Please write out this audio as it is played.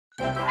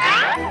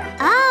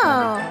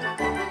Oh.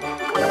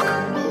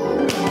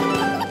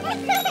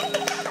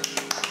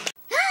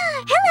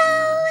 Hello.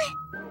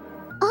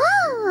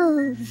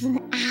 Oh.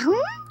 Ow.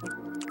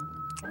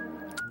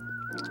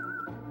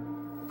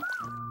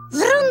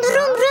 Vroom,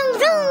 vroom, vroom,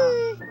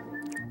 vroom.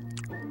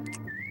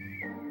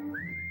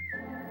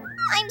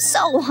 I'm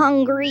so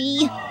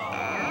hungry.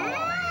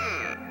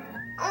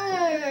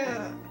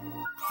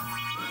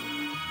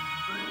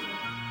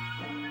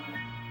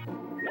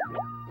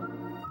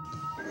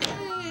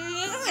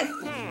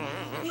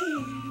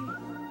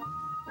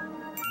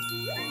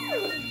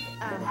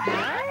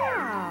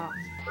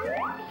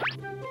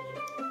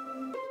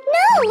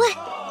 No!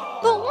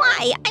 But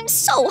why? I'm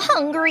so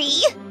hungry.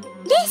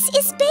 This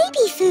is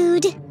baby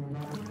food.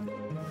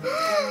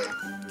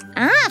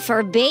 Ah,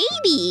 for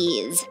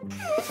babies.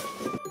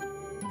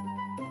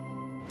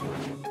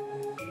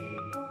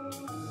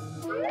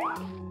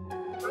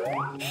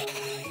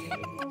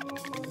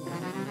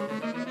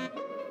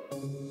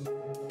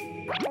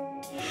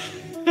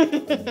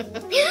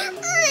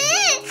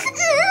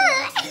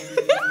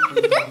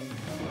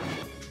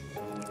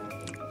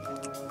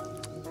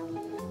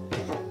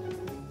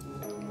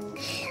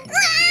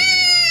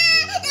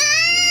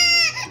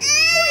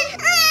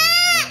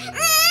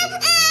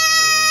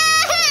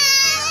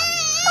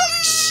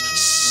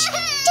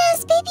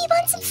 Does baby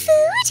want some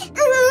food?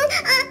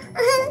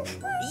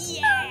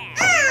 Yeah.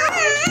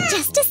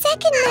 Just a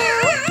second now.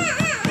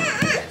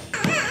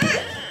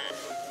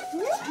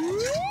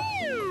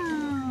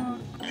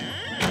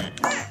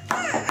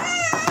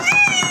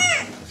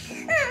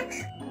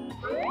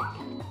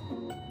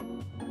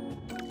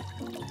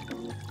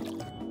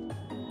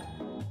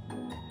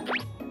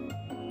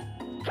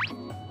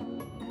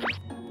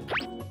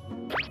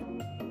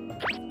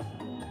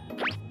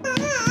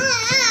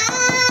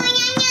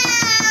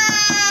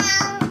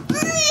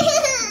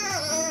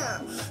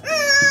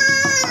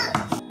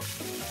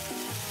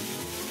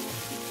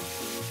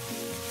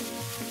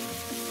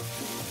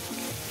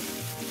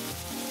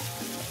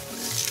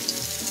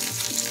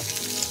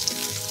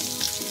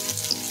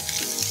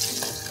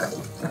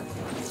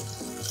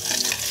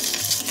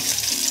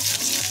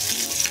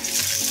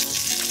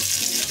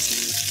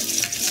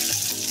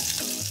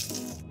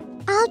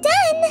 All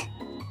done.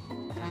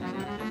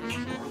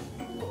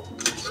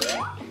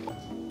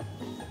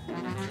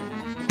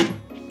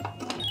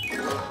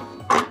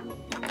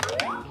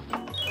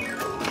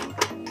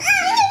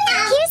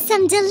 Here's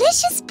some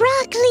delicious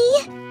broccoli.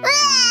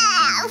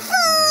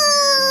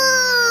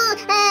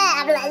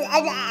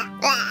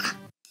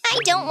 I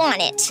don't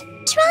want it.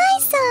 Try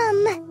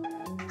some.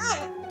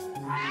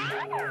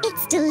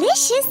 It's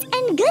delicious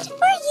and good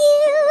for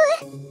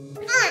you.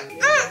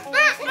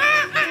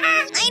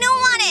 I don't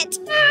want it.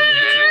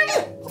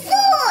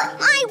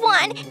 I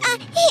want a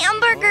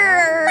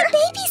hamburger. But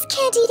babies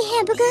can't eat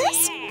hamburgers.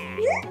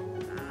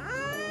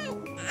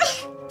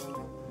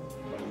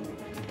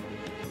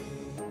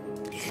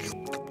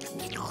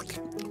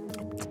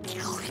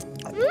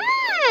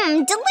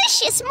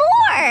 Delicious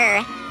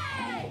more.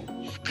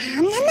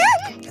 Nom, nom,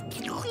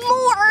 nom.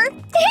 More.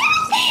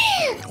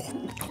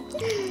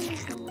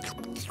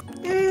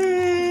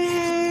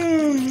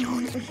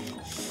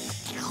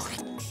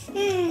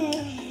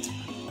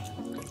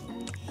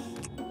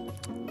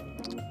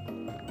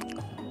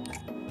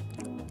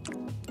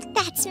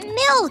 That's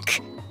milk.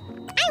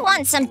 I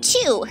want some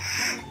too.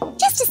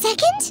 Just a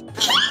second.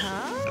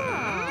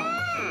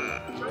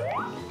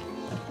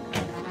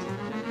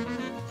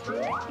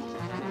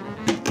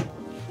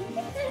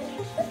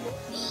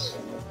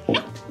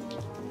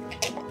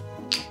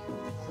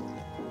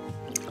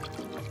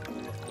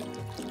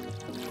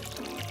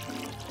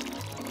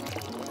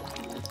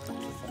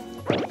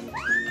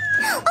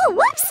 Oh,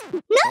 whoops!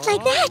 Not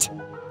like that!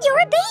 You're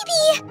a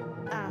baby!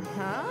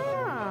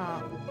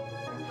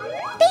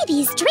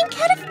 Babies drink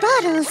out of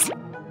bottles.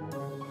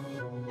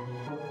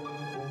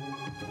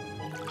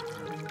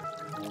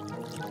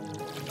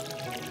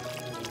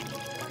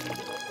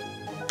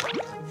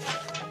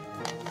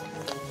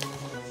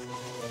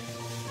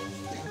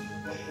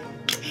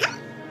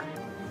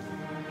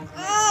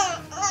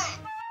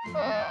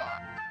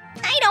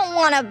 I don't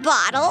want a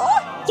bottle.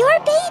 You're a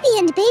baby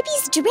and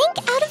babies drink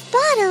out of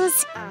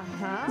bottles.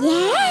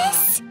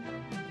 Yes!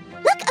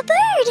 Look, a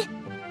bird!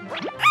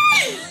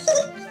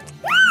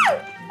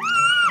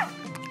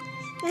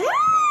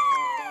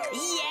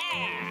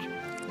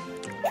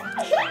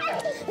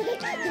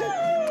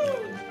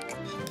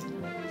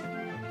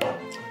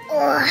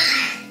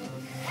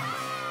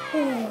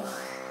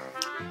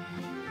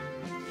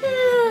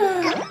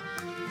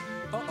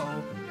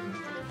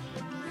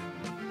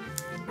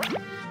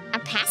 A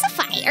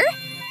pacifier?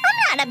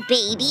 I'm not a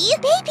baby.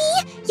 Baby,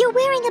 you're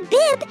wearing a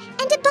bib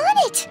and a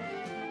bonnet.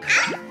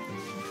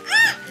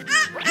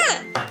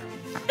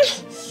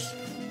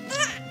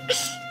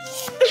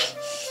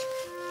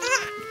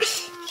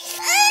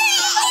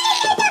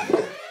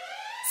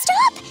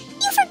 Stop!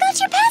 You forgot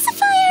your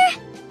pacifier!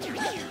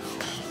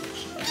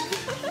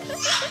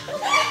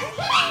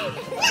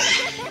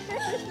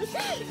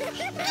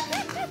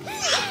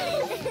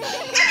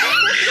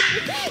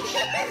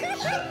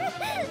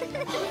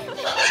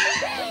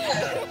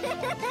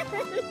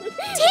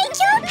 Take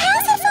your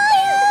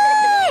pacifier!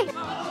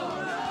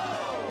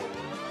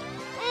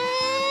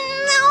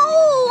 No,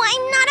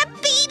 I'm not a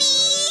baby!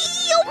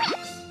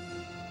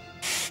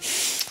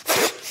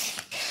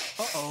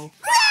 Uh-oh.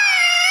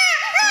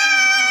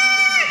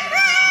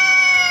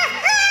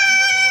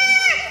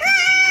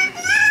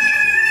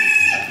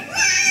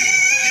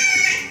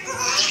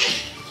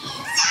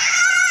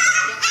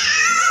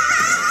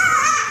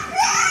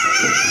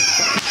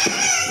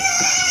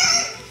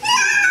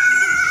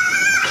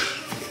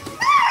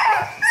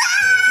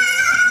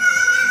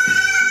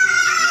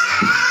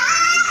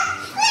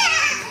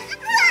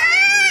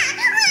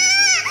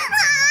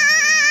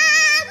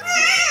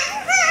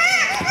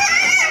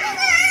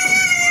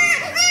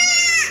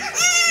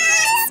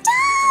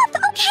 Stop!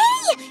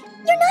 Okay!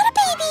 You're not a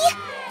baby!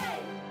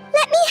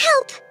 Let me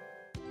help!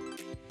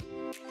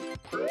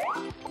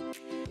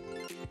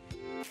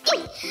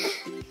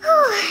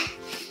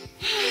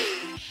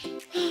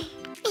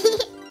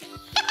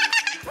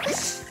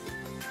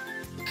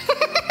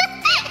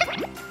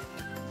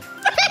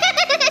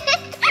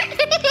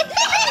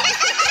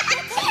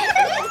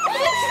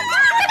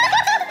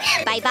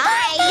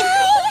 Bye-bye!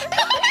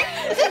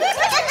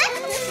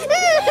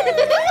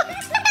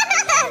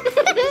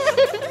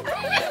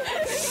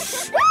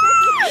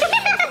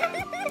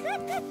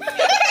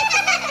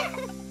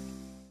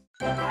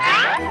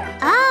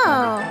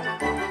 Oh.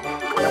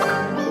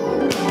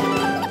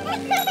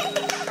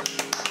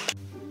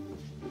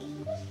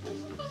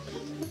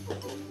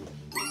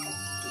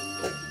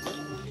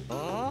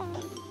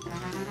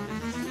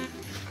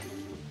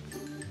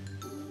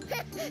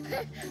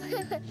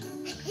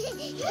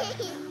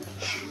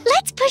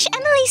 Let's push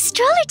Emily's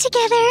stroller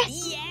together.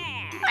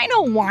 I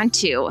don't want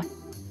to.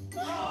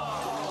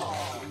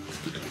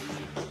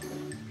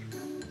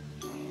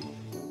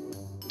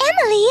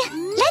 Emily,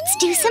 let's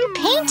do some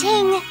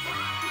painting.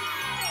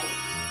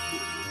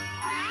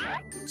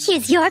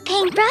 Here's your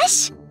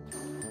paintbrush.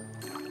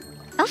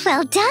 Oh,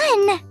 well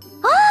done.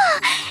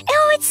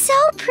 Oh, it's so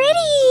pretty.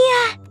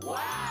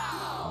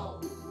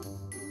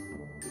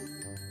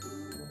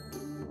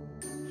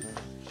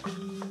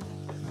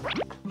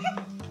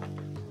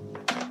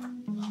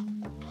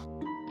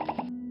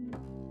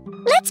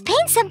 Let's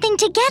paint something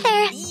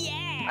together.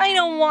 I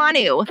don't want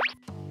to.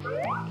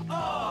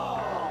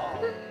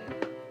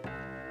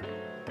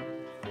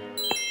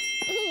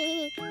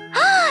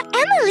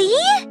 Emily!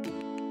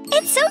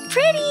 It's so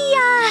pretty!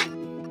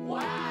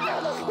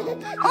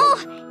 Oh,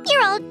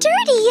 you're all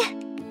dirty!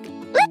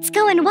 Let's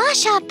go and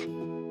wash up.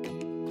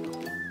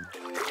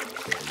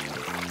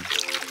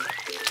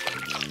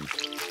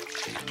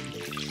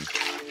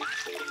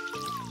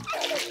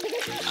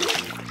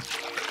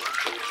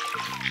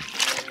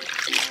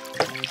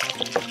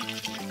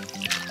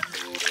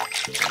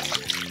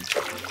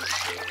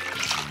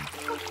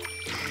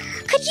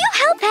 Could you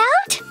help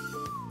out?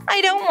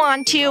 I don't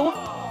want to.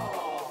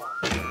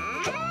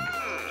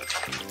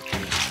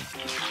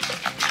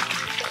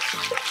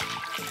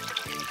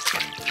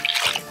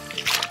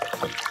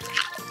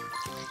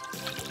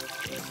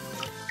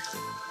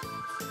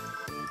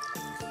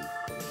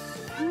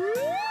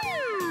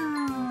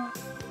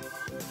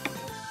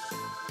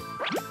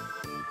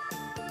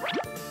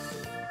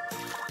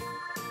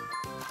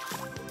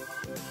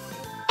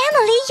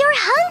 Emily, you're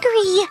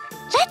hungry.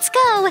 Let's go.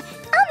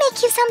 I'll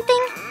make you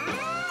something.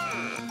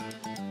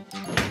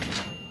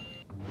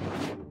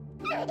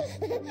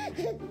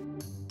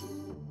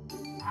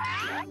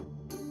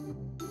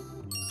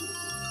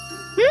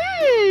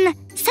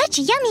 Such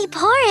yummy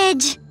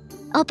porridge.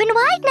 Open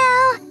wide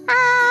now.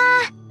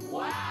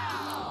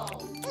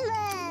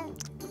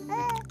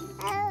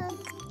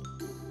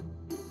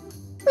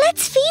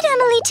 Let's feed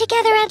Emily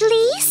together at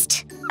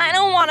least. I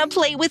don't want to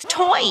play with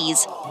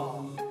toys.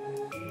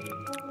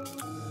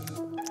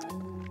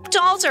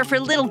 Dolls are for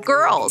little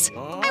girls.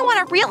 I want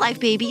a real-life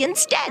baby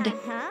instead.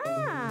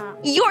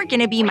 You're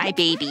gonna be my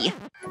baby.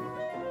 All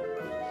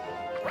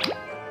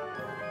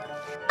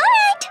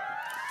right.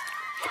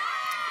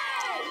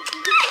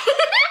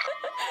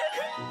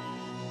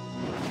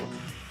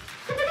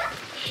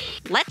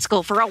 Let's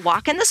go for a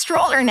walk in the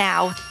stroller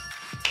now.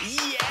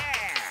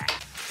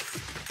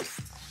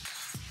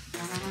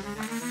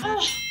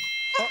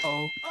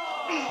 Uh-oh.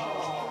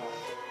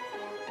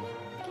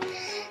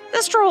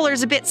 The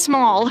stroller's a bit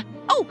small.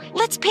 Oh,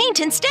 let's paint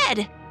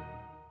instead.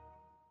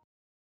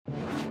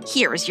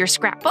 Here's your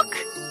scrapbook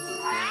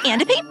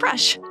and a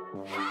paintbrush.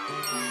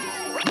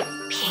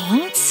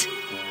 Paints.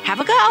 Have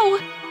a go.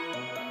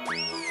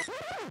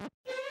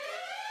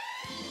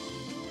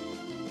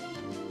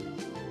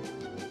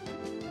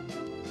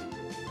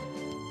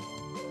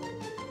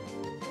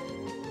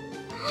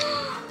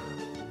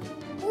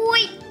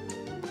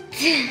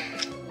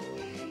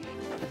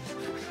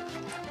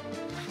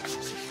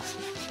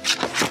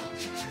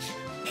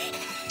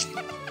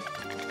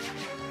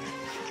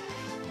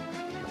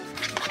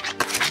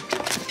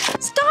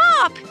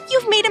 Stop!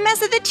 You've made a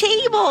mess of the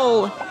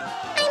table.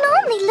 I'm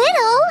only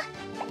little.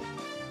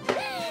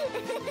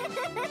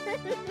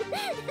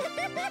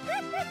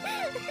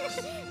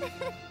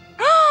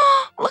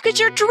 Look at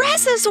your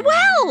dress as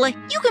well!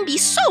 You can be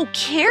so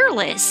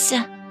careless.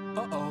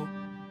 Uh-oh.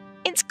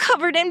 It's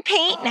covered in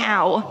paint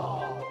now.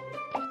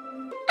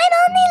 I'm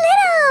only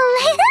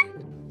little.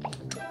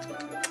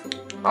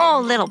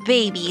 Oh, little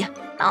baby.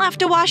 I'll have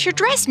to wash your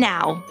dress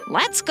now.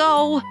 Let's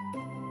go.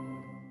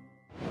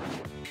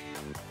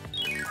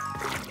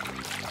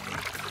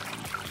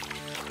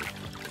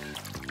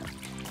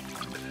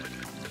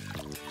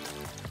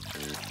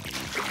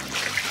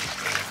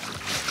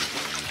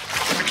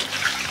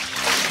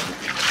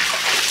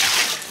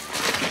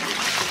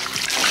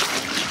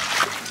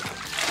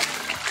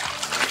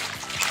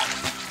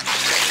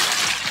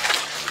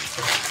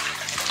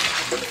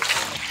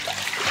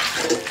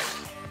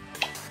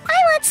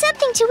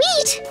 Something to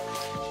eat.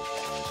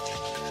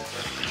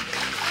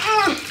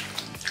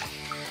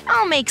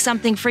 I'll make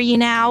something for you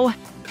now.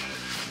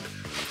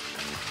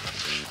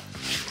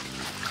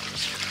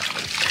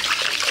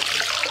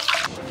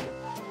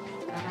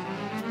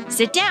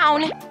 Sit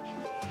down.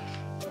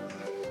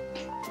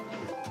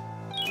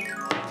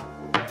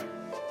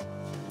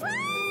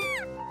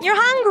 You're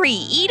hungry.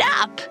 Eat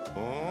up.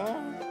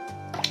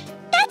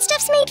 That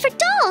stuff's made for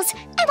dolls.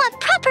 I want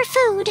proper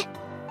food.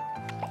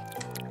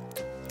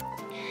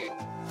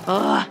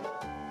 Ugh.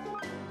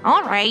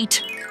 All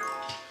right.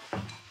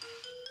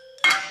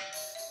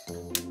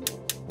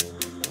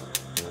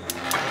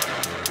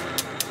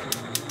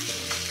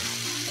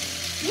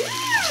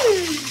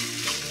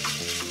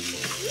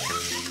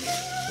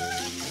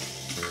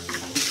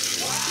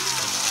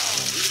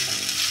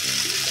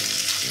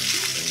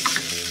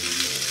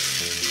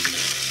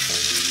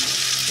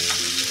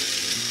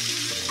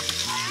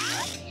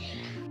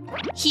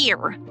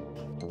 Here.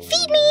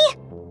 Feed me.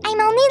 I'm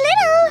only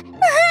little.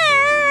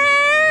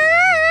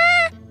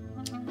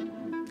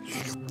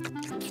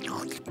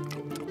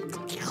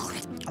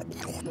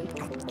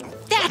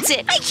 That's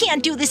it. I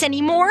can't do this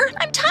anymore.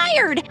 I'm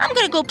tired. I'm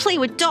gonna go play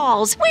with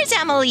dolls. Where's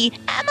Emily?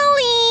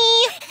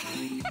 Emily!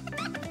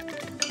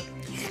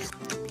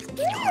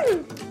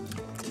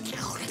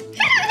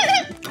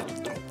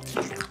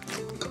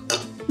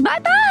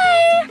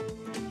 Bye-bye!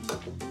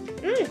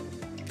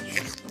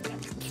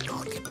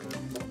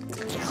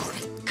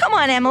 Come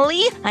on,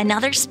 Emily.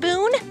 Another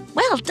spoon?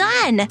 Well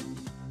done.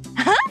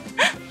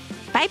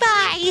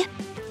 Bye-bye.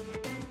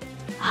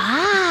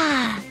 Ah.